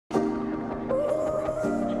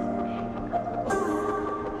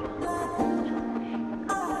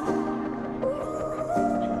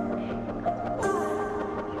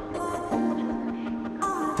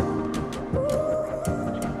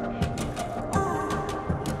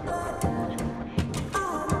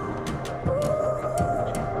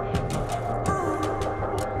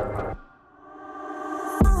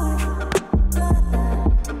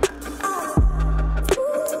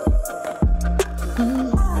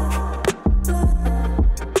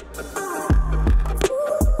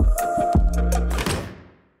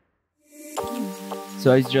So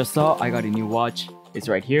as you just saw, I got a new watch. It's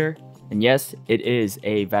right here. And yes, it is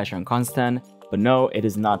a Vacheron Constantin, but no, it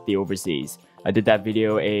is not the overseas. I did that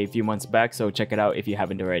video a few months back, so check it out if you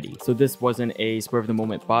haven't already. So this wasn't a spur of the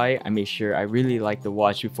moment buy. I made sure I really liked the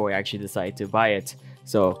watch before I actually decided to buy it.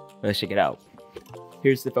 So let's check it out.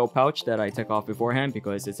 Here's the felt pouch that I took off beforehand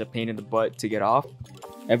because it's a pain in the butt to get off.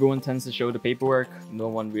 Everyone tends to show the paperwork. No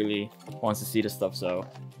one really wants to see the stuff, so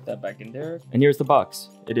put that back in there. And here's the box.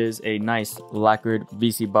 It is a nice lacquered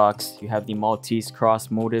VC box. You have the Maltese cross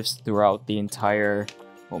motifs throughout the entire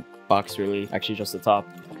box, really. Actually, just the top.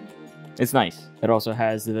 It's nice. It also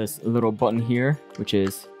has this little button here, which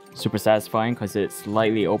is super satisfying because it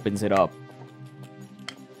slightly opens it up.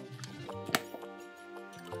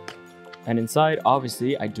 And inside,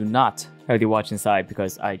 obviously, I do not have the watch inside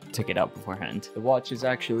because I took it out beforehand. The watch is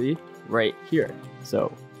actually right here.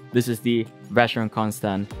 So this is the Vacheron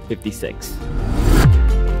Constantin 56.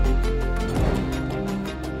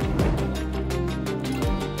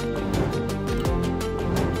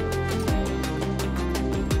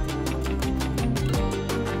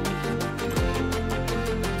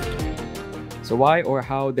 So why or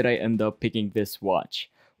how did I end up picking this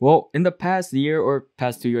watch? Well, in the past year or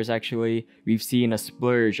past 2 years actually, we've seen a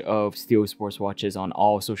splurge of steel sports watches on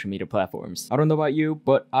all social media platforms. I don't know about you,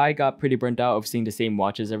 but I got pretty burnt out of seeing the same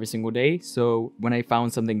watches every single day. So when I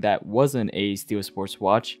found something that wasn't a steel sports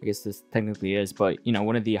watch, I guess this technically is, but you know,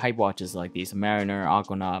 one of the hype watches like these, Mariner,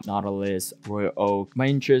 Aquanaut, Nautilus, Royal Oak, my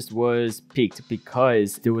interest was piqued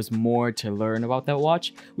because there was more to learn about that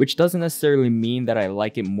watch, which doesn't necessarily mean that I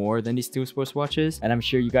like it more than the steel sports watches. And I'm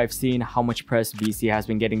sure you guys have seen how much press VC has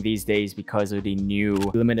been getting these days because of the new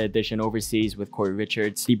limited edition overseas with Corey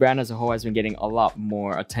Richards. The brand as a whole has been getting a lot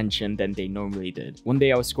more attention than they normally did. One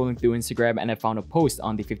day I was scrolling through Instagram and I found a post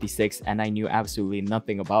on the 56 and I knew absolutely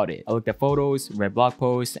nothing about it. I looked at photos, read blog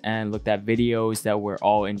posts, and looked at videos that were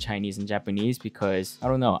all in Chinese and Japanese because, I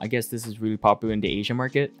don't know, I guess this is really popular in the Asian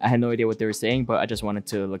market. I had no idea what they were saying, but I just wanted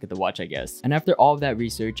to look at the watch, I guess. And after all of that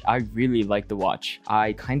research, I really liked the watch.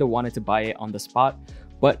 I kind of wanted to buy it on the spot,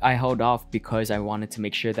 but I held off because I wanted to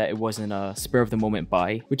make sure that it wasn't a spur of the moment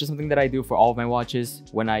buy, which is something that I do for all of my watches.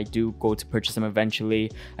 When I do go to purchase them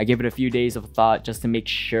eventually, I give it a few days of thought just to make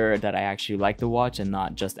sure that I actually like the watch and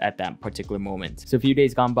not just at that particular moment. So a few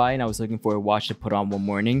days gone by and I was looking for a watch to put on one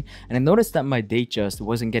morning and I noticed that my Datejust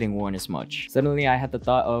wasn't getting worn as much. Suddenly I had the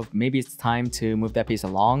thought of maybe it's time to move that pace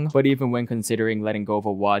along, but even when considering letting go of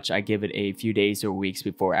a watch, I give it a few days or weeks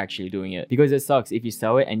before actually doing it because it sucks if you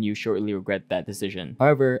sell it and you shortly regret that decision.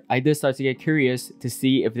 However, I did start to get curious to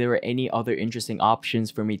see if there were any other interesting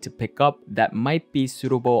options for me to pick up that might be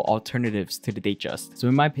suitable alternatives to the Datejust. So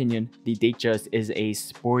in my opinion, the Datejust is a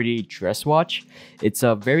sporty dress watch. It's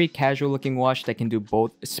a very casual looking watch that can do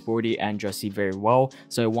both sporty and dressy very well.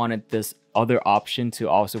 So I wanted this other option to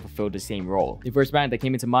also fulfill the same role. The first brand that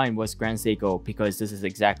came into mind was Grand Seiko because this is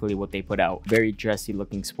exactly what they put out, very dressy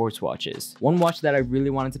looking sports watches. One watch that I really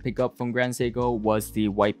wanted to pick up from Grand Seiko was the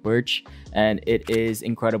White Birch, and it is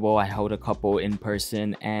incredible. I held a couple in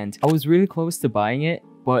person and I was really close to buying it,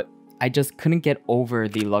 but I just couldn't get over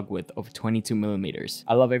the lug width of 22 millimeters.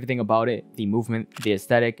 I love everything about it, the movement, the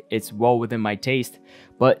aesthetic, it's well within my taste,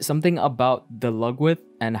 but something about the lug width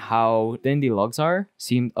and how thin the lugs are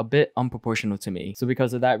seemed a bit unproportional to me. So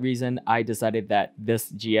because of that reason, I decided that this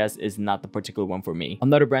GS is not the particular one for me.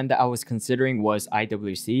 Another brand that I was considering was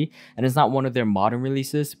IWC, and it's not one of their modern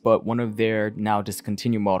releases, but one of their now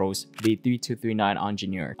discontinued models, the 3239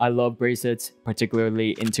 Ingenieur. I love bracelets,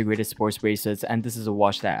 particularly integrated sports bracelets, and this is a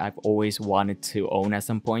watch that I've always wanted to own at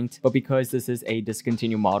some point. But because this is a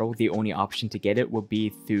discontinued model, the only option to get it would be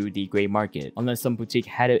through the gray market, unless some boutique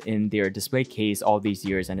had it in their display case all these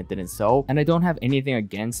years and it didn't sell. And I don't have anything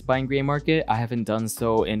against buying gray market. I haven't done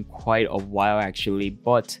so in quite a while actually,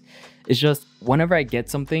 but it's just whenever I get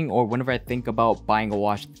something or whenever I think about buying a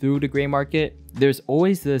watch through the gray market, there's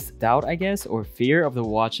always this doubt, I guess, or fear of the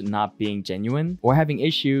watch not being genuine or having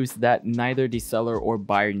issues that neither the seller or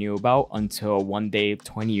buyer knew about until one day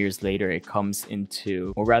 20 years later it comes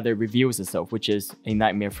into, or rather reveals itself, which is a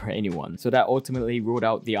nightmare for anyone. So that ultimately ruled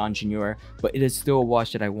out the Ingenieur, but it is still a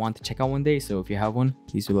watch that I want to check out one day. So if you have one,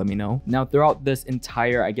 please do let me know. Now throughout this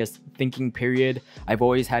entire, I guess, thinking period, I've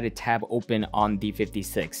always had a tab open on the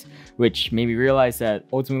 56, which made me realize that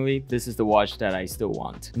ultimately this is the watch that I still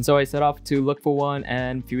want. And so I set off to look for one,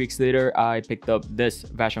 and a few weeks later I picked up this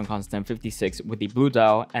Vacheron Constantin 56 with the blue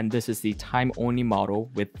dial, and this is the time only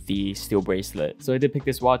model with the steel bracelet. So I did pick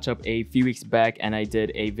this watch up a few weeks back and I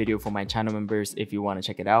did a video for my channel members if you want to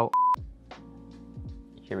check it out.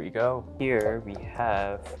 Here we go. Here we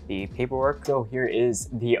have the paperwork. So here is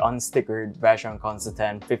the unstickered Vacheron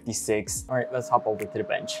Constantin 56. All right, let's hop over to the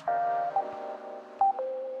bench.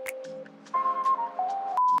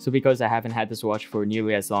 So because I haven't had this watch for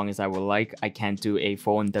nearly as long as I would like, I can't do a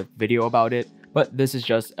full in-depth video about it. But this is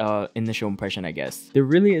just an initial impression, I guess. There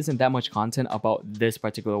really isn't that much content about this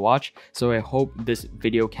particular watch, so I hope this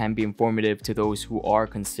video can be informative to those who are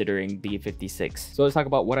considering the 56. So let's talk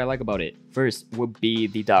about what I like about it. First would be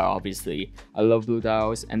the dial, obviously. I love blue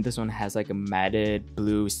dials, and this one has like a matted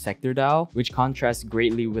blue sector dial, which contrasts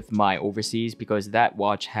greatly with my overseas because that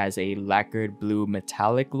watch has a lacquered blue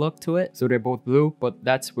metallic look to it. So they're both blue, but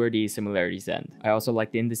that's where the similarities end. I also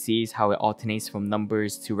like the indices, how it alternates from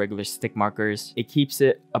numbers to regular stick markers. It keeps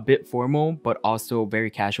it a bit formal, but also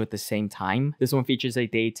very casual at the same time. This one features a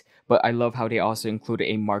date, but I love how they also included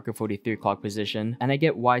a marker for the 3 o'clock position. And I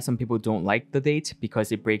get why some people don't like the date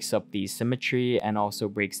because it breaks up the symmetry and also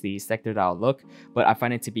breaks the sector dial look, but I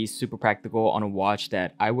find it to be super practical on a watch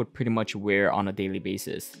that I would pretty much wear on a daily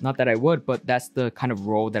basis. Not that I would, but that's the kind of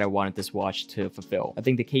role that I wanted this watch to fulfill. I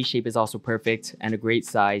think the case shape is also perfect and a great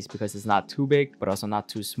size because it's not too big, but also not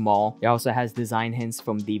too small. It also has design hints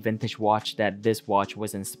from the vintage watch that this watch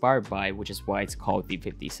was inspired by, which is why it's called the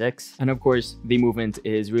 56. And of course, the movement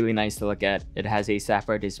is really nice to look at. It has a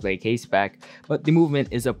sapphire display case back, but the movement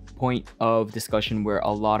is a point of discussion where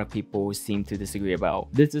a lot of people seem to disagree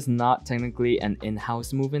about. This is not technically an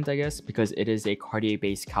in-house movement, I guess, because it is a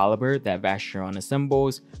Cartier-based caliber that Vacheron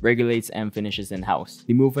assembles, regulates, and finishes in-house.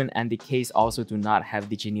 The movement and the case also do not have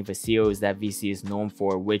the Geneva seals that VC is known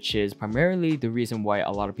for, which is primarily the reason why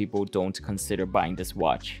a lot of people don't consider buying this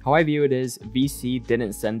watch. How I view it is, VC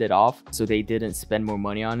didn't send it off, so they didn't spend more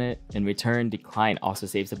money on it. In return, the client also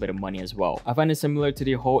saves a bit of money as well. I find it similar to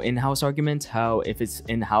the whole in-house argument, how if it's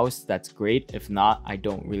in-house, that's great. If not, I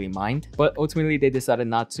don't really mind. But ultimately, they decided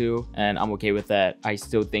not to, and I'm okay with that. I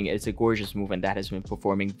still think it's a gorgeous movement that has been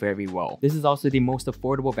performing very well. This is also the most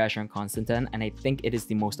affordable Vacheron Constantin, and I think it is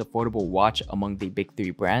the most affordable watch among the big 3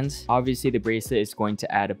 brands. Obviously, the bracelet is going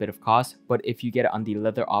to add a bit of cost, but if you get it on the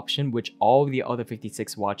leather option, which all the other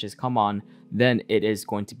 56 watches come on, then it is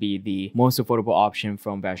going to be the most affordable option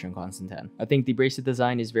from Vacheron Constantin. I think the bracelet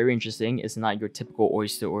design is very interesting. It's not your typical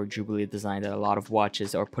oyster or jubilee design that a lot of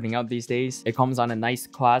watches are putting out these days. It comes on a nice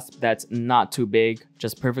clasp that's not too big,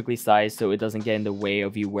 just perfectly sized so it doesn't get in the way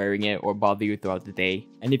of you wearing it or bother you throughout the day.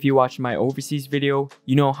 And if you watched my overseas video,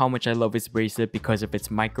 you know how much I love this bracelet because of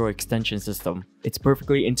its micro extension system. It's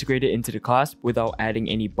perfectly integrated into the clasp without adding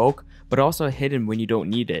any bulk, but also hidden when you don't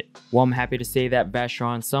need it. Well, I'm happy to say that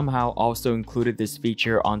Vacheron somehow also included this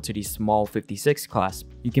feature onto the small 56 clasp.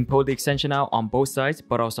 You can pull the extension out on both sides,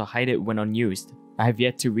 but also hide it when unused. I have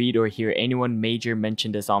yet to read or hear anyone major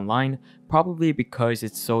mention this online, probably because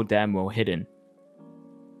it's so damn well hidden.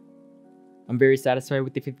 I'm very satisfied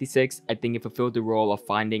with the 56. I think it fulfilled the role of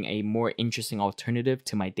finding a more interesting alternative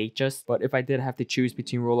to my Datejust, but if I did have to choose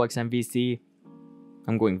between Rolex and VC,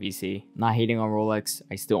 I'm going VC. Not hating on Rolex,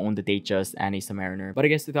 I still own the Datejust and a Submariner. But I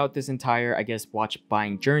guess throughout this entire, watch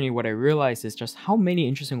buying journey, what I realized is just how many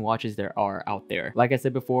interesting watches there are out there. Like I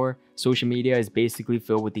said before, social media is basically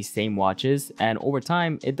filled with these same watches, and over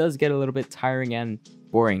time, it does get a little bit tiring and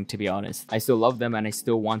boring, to be honest. I still love them and I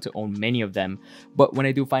still want to own many of them, but when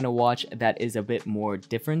I do find a watch that is a bit more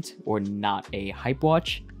different or not a hype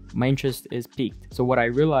watch, my interest is piqued. So what I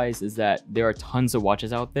realized is that there are tons of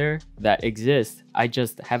watches out there that exist. I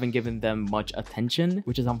just haven't given them much attention,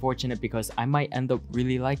 which is unfortunate because I might end up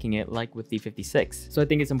really liking it, like with the 56. So I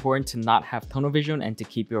think it's important to not have tunnel vision and to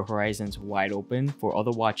keep your horizons wide open for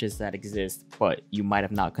other watches that exist, but you might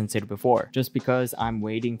have not considered before. Just because I'm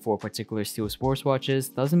waiting for particular steel sports watches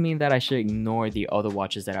doesn't mean that I should ignore the other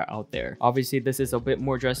watches that are out there. Obviously, this is a bit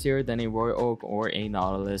more dressier than a Royal Oak or a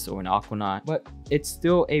Nautilus or an Aquanaut, but it's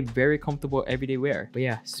still a very comfortable everyday wear. But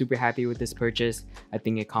yeah, super happy with this purchase. I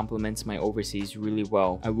think it complements my overseas really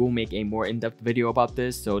well. I will make a more in-depth video about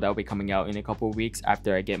this, so that'll be coming out in a couple of weeks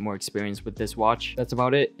after I get more experience with this watch. That's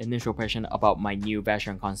about it. Initial impression about my new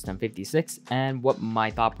Vacheron Constantin 56 and what my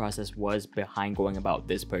thought process was behind going about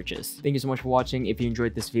this purchase. Thank you so much for watching. If you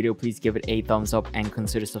enjoyed this video, please give it a thumbs up and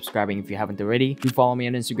consider subscribing if you haven't already. Do follow me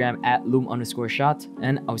on Instagram at loom_shot,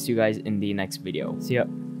 and I'll see you guys in the next video. See ya.